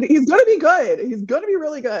gonna be good. He's gonna be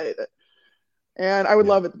really good. And I would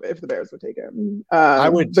love it if the Bears would take him. I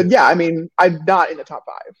would, but yeah, I mean, I'm not in the top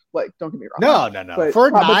 5. Like, don't get me wrong. No. But for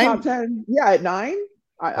 9, top 10, at 9,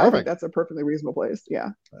 I think that's a perfectly reasonable place.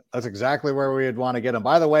 Yeah, that's exactly where we would want to get him.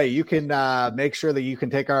 By the way, you can make sure that you can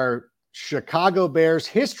take our Chicago Bears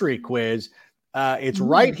history quiz. It's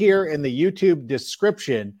right here in the YouTube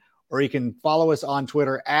description, or you can follow us on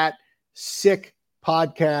Twitter at Sick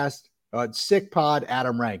Podcast, Sick Pod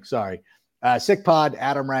Adam Rank. Sorry. Sick Pod,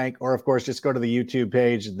 Adam Rank, or of course, just go to the YouTube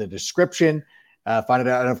page in the description, find it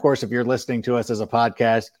out. And of course, if you're listening to us as a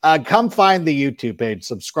podcast, come find the YouTube page,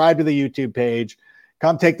 subscribe to the YouTube page,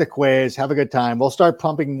 come take the quiz, have a good time. We'll start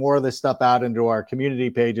pumping more of this stuff out into our community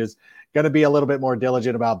pages. Going to be a little bit more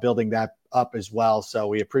diligent about building that up as well. So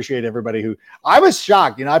we appreciate everybody I was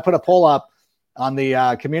shocked. I put a poll up on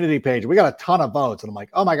the community page. We got a ton of votes, and I'm like,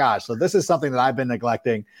 oh my gosh. So this is something that I've been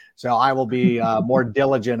neglecting. So I will be more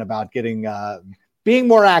diligent about being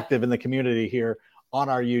more active in the community here on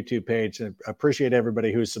our YouTube page. And appreciate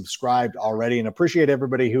everybody who's subscribed already, and appreciate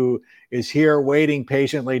everybody who is here waiting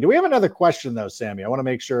patiently. Do we have another question though, Sammy? I want to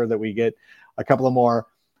make sure that we get a couple of more.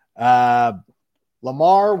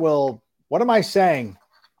 Lamar will, what am I saying?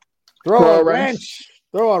 Throw a wrench.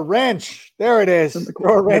 Throw a wrench. There it is.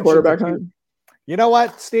 Throw a wrench. Quarterback hunt. You know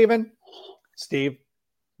what, Steve,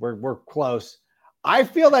 we're close. I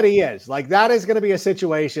feel that he is. Like, that is going to be a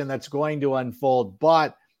situation that's going to unfold.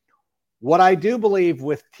 But what I do believe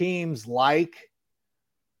with teams like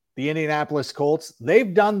the Indianapolis Colts,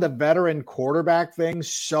 they've done the veteran quarterback thing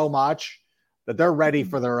so much that they're ready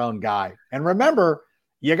for their own guy. And remember,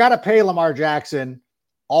 you got to pay Lamar Jackson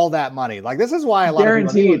all that money. Like, this is why a lot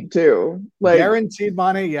guaranteed of people too. Like, guaranteed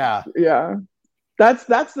money. Yeah. Yeah.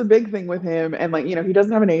 That's the big thing with him. And like, he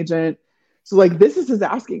doesn't have an agent. So like, this is his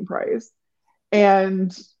asking price.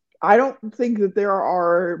 And I don't think that there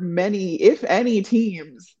are many, if any,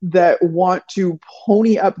 teams that want to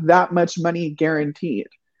pony up that much money guaranteed.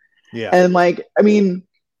 Yeah. And like, I mean,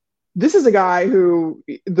 this is a guy who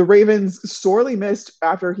the Ravens sorely missed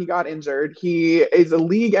after he got injured. He is a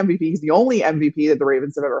league MVP. He's the only MVP that the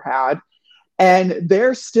Ravens have ever had. And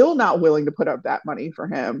they're still not willing to put up that money for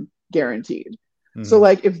him guaranteed. Mm-hmm. So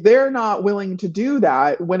like, if they're not willing to do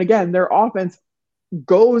that, when again, their offense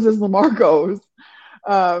goes as Lamar goes,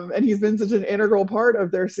 and he's been such an integral part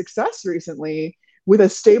of their success recently with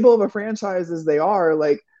as stable of a franchise as they are,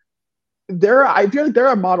 like I feel like they're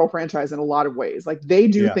a model franchise in a lot of ways. Like, they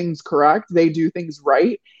do things correct. They do things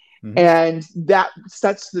right. Mm-hmm. And that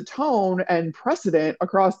sets the tone and precedent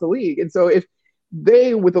across the league. And so if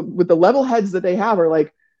they, with the level heads that they have, are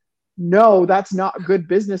like, no, that's not good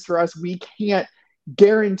business for us, we can't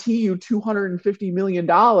guarantee you $250 million,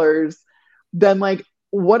 then like,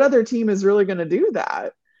 what other team is really going to do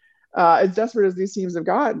that? As desperate as these teams have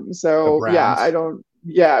gotten. So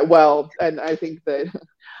well, and I think that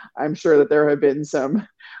I'm sure that there have been some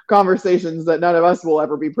conversations that none of us will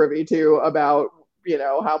ever be privy to about,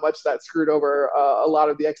 how much that screwed over a lot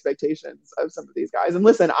of the expectations of some of these guys. And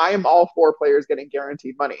listen, I am all for players getting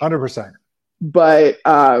guaranteed money. 100%. But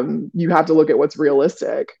you have to look at what's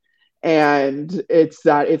realistic. And it's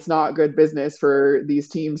not good business for these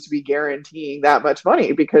teams to be guaranteeing that much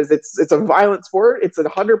money, because it's a violent sport. It's a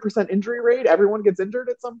 100% injury rate. Everyone gets injured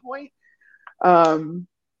at some point.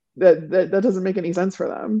 That doesn't make any sense for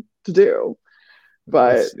them to do.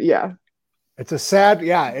 But it's a sad,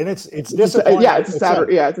 and it's disappointing. It's a sad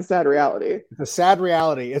reality. It's a sad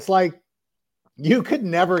reality. It's like, you could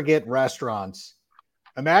never get restaurants.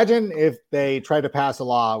 Imagine if they try to pass a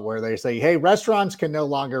law where they say, hey, restaurants can no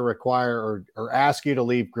longer require or ask you to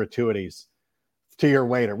leave gratuities to your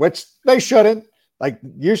waiter, which they shouldn't. Like,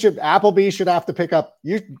 Applebee's should have to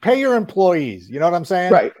pay your employees. You know what I'm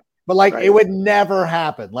saying? Right. But like, it would never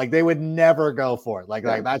happen. Like, they would never go for it. Like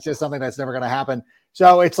that's just something that's never going to happen.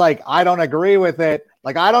 So it's like, I don't agree with it.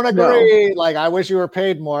 Like, I don't agree. No. Like, I wish you were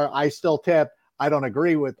paid more. I still tip. I don't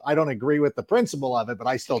agree with the principle of it, but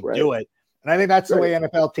I still Right. do it. And I think that's the Right. way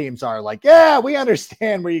NFL teams are. Like, yeah, we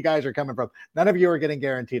understand where you guys are coming from. None of you are getting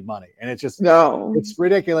guaranteed money. And it's just, No. it's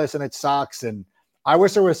ridiculous and it sucks. And I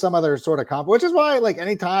wish there was some other sort of comp, which is why, like,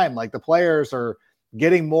 anytime, like, the players are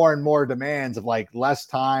getting more and more demands of, like, less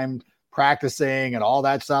time practicing and all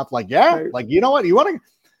that stuff. Like, yeah, Right. like, you know what? You want to,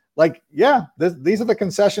 like, yeah, these are the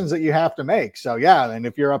concessions that you have to make. So, yeah. And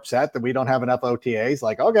if you're upset that we don't have enough OTAs,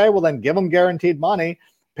 like, okay, well, then give them guaranteed money.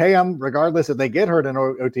 Pay them regardless if they get hurt in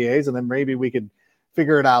OTAs, and then maybe we could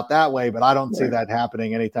figure it out that way. But I don't see that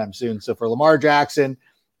happening anytime soon. So for Lamar Jackson,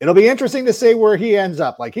 it'll be interesting to see where he ends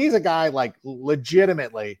up. Like, he's a guy, like,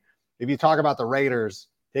 legitimately, if you talk about the Raiders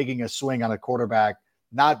taking a swing on a quarterback,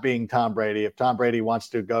 not being Tom Brady, if Tom Brady wants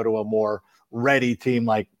to go to a more ready team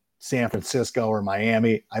like San Francisco or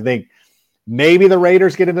Miami, I think maybe the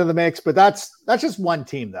Raiders get into the mix, but that's just one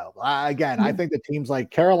team, though. Again, I think the teams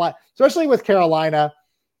like Carolina, especially with Carolina,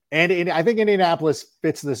 and I think Indianapolis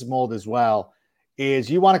fits this mold as well, is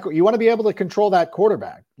you want to be able to control that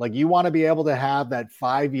quarterback. Like, you want to be able to have that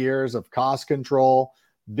 5 years of cost control,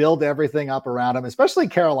 build everything up around him, especially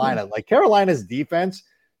Carolina. Like, Carolina's defense,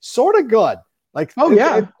 sort of good. Like,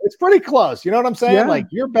 it's pretty close. You know what I'm saying? Yeah. Like,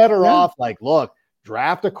 you're better off, like, look,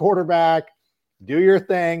 draft a quarterback, do your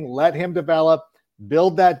thing, let him develop,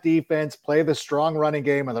 build that defense, play the strong running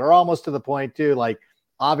game. And they're almost to the point too, like,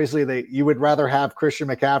 obviously you would rather have Christian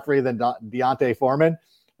McCaffrey than Deontay Foreman,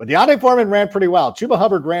 but Deontay Foreman ran pretty well. Chuba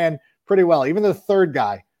Hubbard ran pretty well. Even the third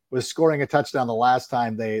guy was scoring a touchdown the last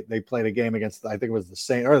time they played a game against, I think it was the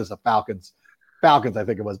Saints, or it was the Falcons, I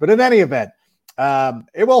think it was. But in any event,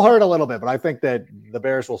 it will hurt a little bit, but I think that the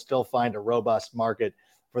Bears will still find a robust market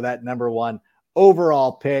for that number one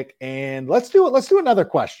overall pick. And let's do another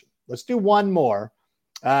question. Let's do one more.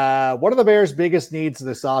 What are the Bears' biggest needs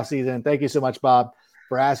this offseason? Thank you so much, Bob,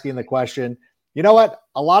 for asking the question. You know what?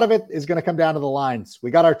 A lot of it is going to come down to the lines.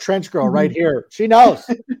 We got our trench girl right here. She knows.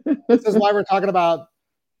 This is why we're talking about,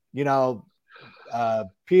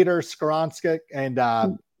 Peter Skoronskic and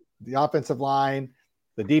the offensive line,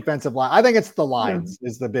 the defensive line. I think it's the lines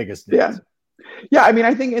is the biggest need. Yeah, I mean,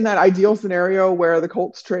 I think in that ideal scenario where the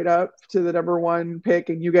Colts trade up to the number one pick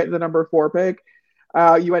and you get the number 4 pick,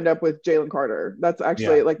 you end up with Jalen Carter. That's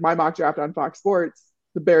actually like my mock draft on Fox Sports.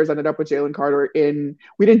 The Bears ended up with Jalen Carter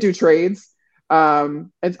we didn't do trades. I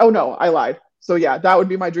lied. So yeah, that would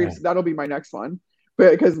be my dreams. That'll be my next one,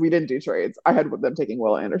 but because we didn't do trades, I had them taking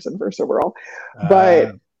Will Anderson first overall.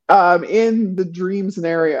 But in the dream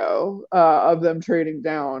scenario of them trading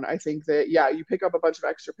down, I think that, you pick up a bunch of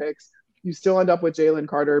extra picks. You still end up with Jalen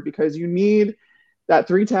Carter because you need that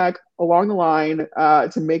 3 tech along the line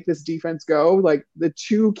to make this defense go. Like, the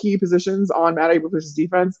 2 key positions on Matt Eberflus'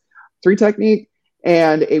 defense, 3 technique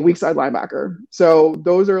and a weak side linebacker. So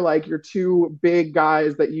those are like your 2 big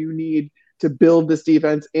guys that you need to build this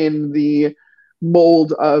defense in the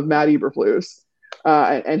mold of Matt Eberflus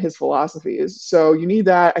and his philosophies. So you need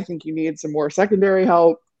that. I think you need some more secondary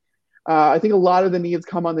help. I think a lot of the needs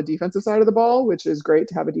come on the defensive side of the ball, which is great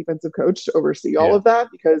to have a defensive coach to oversee all of that,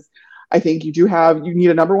 because I think you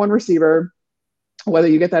need a number 1 receiver, whether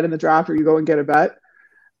you get that in the draft or you go and get a vet.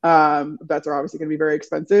 Vets are obviously going to be very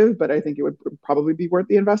expensive, but I think it would probably be worth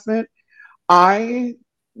the investment. I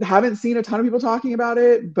haven't seen a ton of people talking about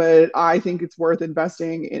it, but I think it's worth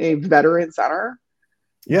investing in a veteran center.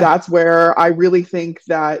 Yeah. That's where I really think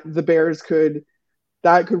that the Bears could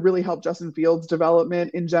really help Justin Fields'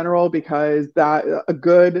 development in general, because that a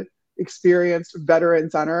good, experienced veteran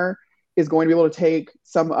center is going to be able to take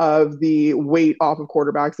some of the weight off of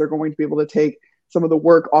quarterbacks. They're going to be able to take some of the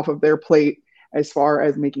work off of their plate as far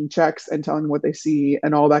as making checks and telling them what they see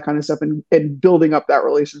and all that kind of stuff, and building up that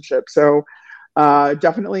relationship. So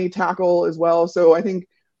definitely tackle as well. So I think it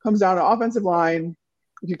comes down to offensive line.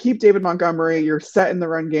 If you keep David Montgomery, you're set in the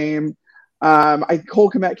run game. Cole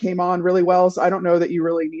Kmet came on really well, so I don't know that you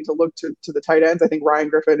really need to look to the tight ends. I think Ryan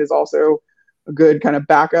Griffin is also a good kind of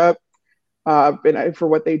backup for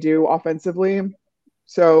what they do offensively.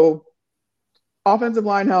 So offensive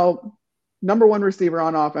line help, number 1 receiver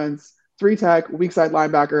on offense, 3 tech, weak side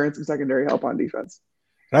linebacker, and some secondary help on defense.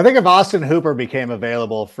 And I think if Austin Hooper became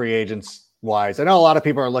available free agents wise, I know a lot of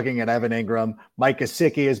people are looking at Evan Ingram. Mike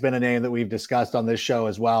Gesicki has been a name that we've discussed on this show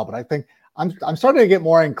as well, but I think I'm starting to get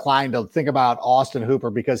more inclined to think about Austin Hooper,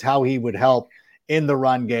 because how he would help in the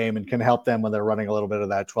run game and can help them when they're running a little bit of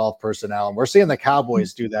that 12 personnel. And we're seeing the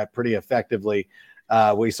Cowboys do that pretty effectively.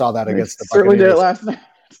 We saw that against the Buccaneers. Certainly did it last night.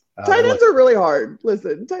 Tight ends are really hard.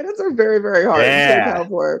 Listen, tight ends are very, very hard to account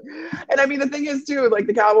for. And I mean, the thing is too, like,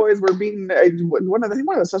 the Cowboys were beaten. One of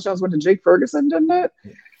the touchdowns went to Jake Ferguson, didn't it?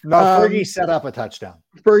 No, Fergie set up a touchdown.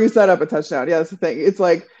 Fergie set up a touchdown. Yeah, that's the thing. It's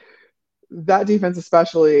like that defense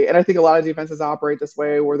especially, and I think a lot of defenses operate this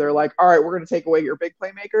way where they're like, all right, we're going to take away your big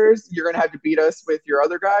playmakers. You're going to have to beat us with your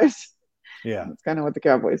other guys. Yeah. That's kind of what the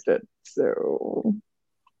Cowboys did. So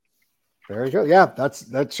very good. Yeah,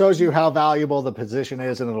 that shows you how valuable the position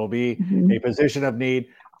is, and it'll be a position of need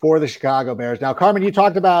for the Chicago Bears. Now, Carmen, you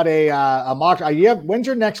talked about a mock. When's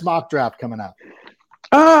your next mock draft coming out?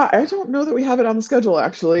 I don't know that we have it on the schedule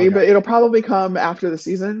actually, but it'll probably come after the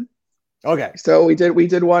season. Okay. So we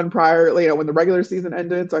did one prior, when the regular season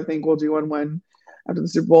ended. So I think we'll do one after the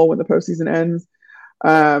Super Bowl when the postseason ends.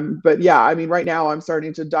 But yeah, I mean, right now I'm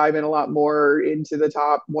starting to dive in a lot more into the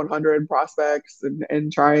top 100 prospects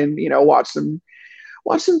and try and, watch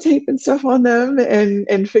some tape and stuff on them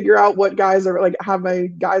and figure out what guys are like, have my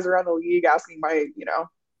guys around the league asking my,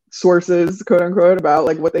 sources, quote unquote, about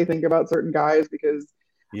like what they think about certain guys, because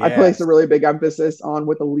I place a really big emphasis on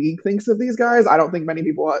what the league thinks of these guys. I don't think many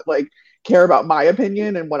people like care about my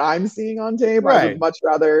opinion and what I'm seing on tape. Right. I would much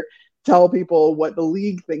rather tell people what the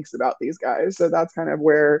league thinks about these guys. So that's kind of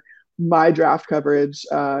where my draft coverage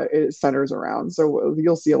is centers around. So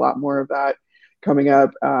you'll see a lot more of that coming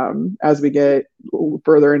up as we get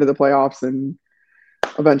further into the playoffs and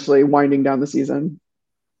eventually winding down the season.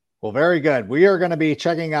 Well, very good. We are going to be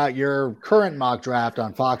checking out your current mock draft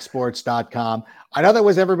on foxsports.com. I know that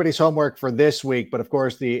was everybody's homework for this week, but of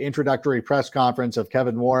course the introductory press conference of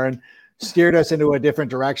Kevin Warren steered us into a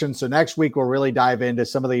different direction. So next week we'll really dive into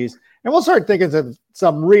some of these, and we'll start thinking of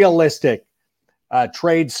some realistic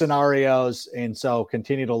trade scenarios. And so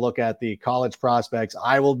continue to look at the college prospects.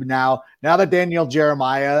 I will now that Daniel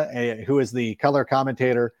Jeremiah, who is the color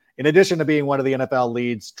commentator, in addition to being one of the NFL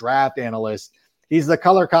leads draft analysts, he's the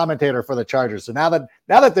color commentator for the Chargers. So now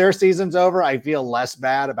that their season's over, I feel less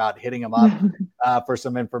bad about hitting him up for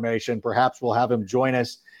some information. Perhaps we'll have him join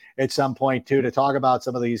us at some point too to talk about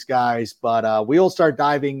some of these guys. But we'll start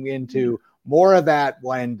diving into more of that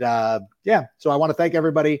when, So I want to thank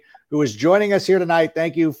everybody who is joining us here tonight.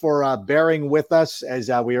 Thank you for bearing with us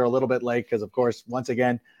as we are a little bit late because, of course, once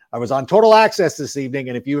again, I was on Total Access this evening.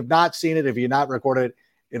 And if you have not seen it, if you've not recorded it,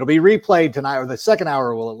 it'll be replayed tonight, or the second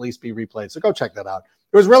hour will at least be replayed. So go check that out.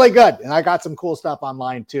 It was really good. And I got some cool stuff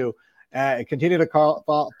online too. Continue to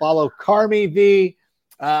follow Carmi V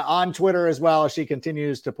on Twitter as well. She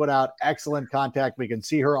continues to put out excellent content. We can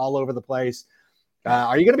see her all over the place.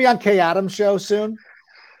 Are you going to be on Kay Adams' show soon?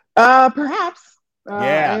 Perhaps. I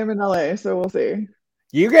am in LA, so we'll see.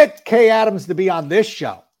 You get Kay Adams to be on this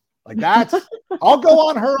show. Like that's, I'll go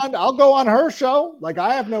on her show. Like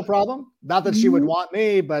I have no problem. Not that she would want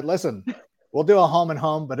me, but listen, we'll do a home and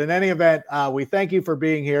home. But in any event, we thank you for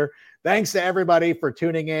being here. Thanks to everybody for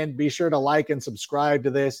tuning in. Be sure to like and subscribe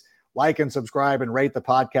to this. Like and subscribe and rate the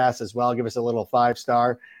podcast as well. Give us a little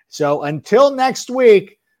 5-star. So until next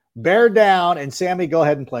week, bear down, and Sammy, go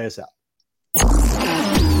ahead and play us out.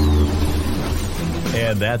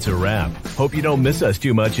 And that's a wrap. Hope you don't miss us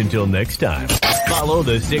too much until next time. Follow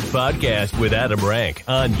the Sick Podcast with Adam Rank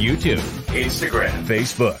on YouTube, Instagram,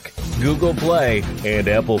 Facebook, Google Play, and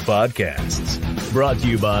Apple Podcasts. Brought to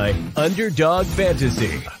you by Underdog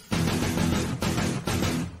Fantasy.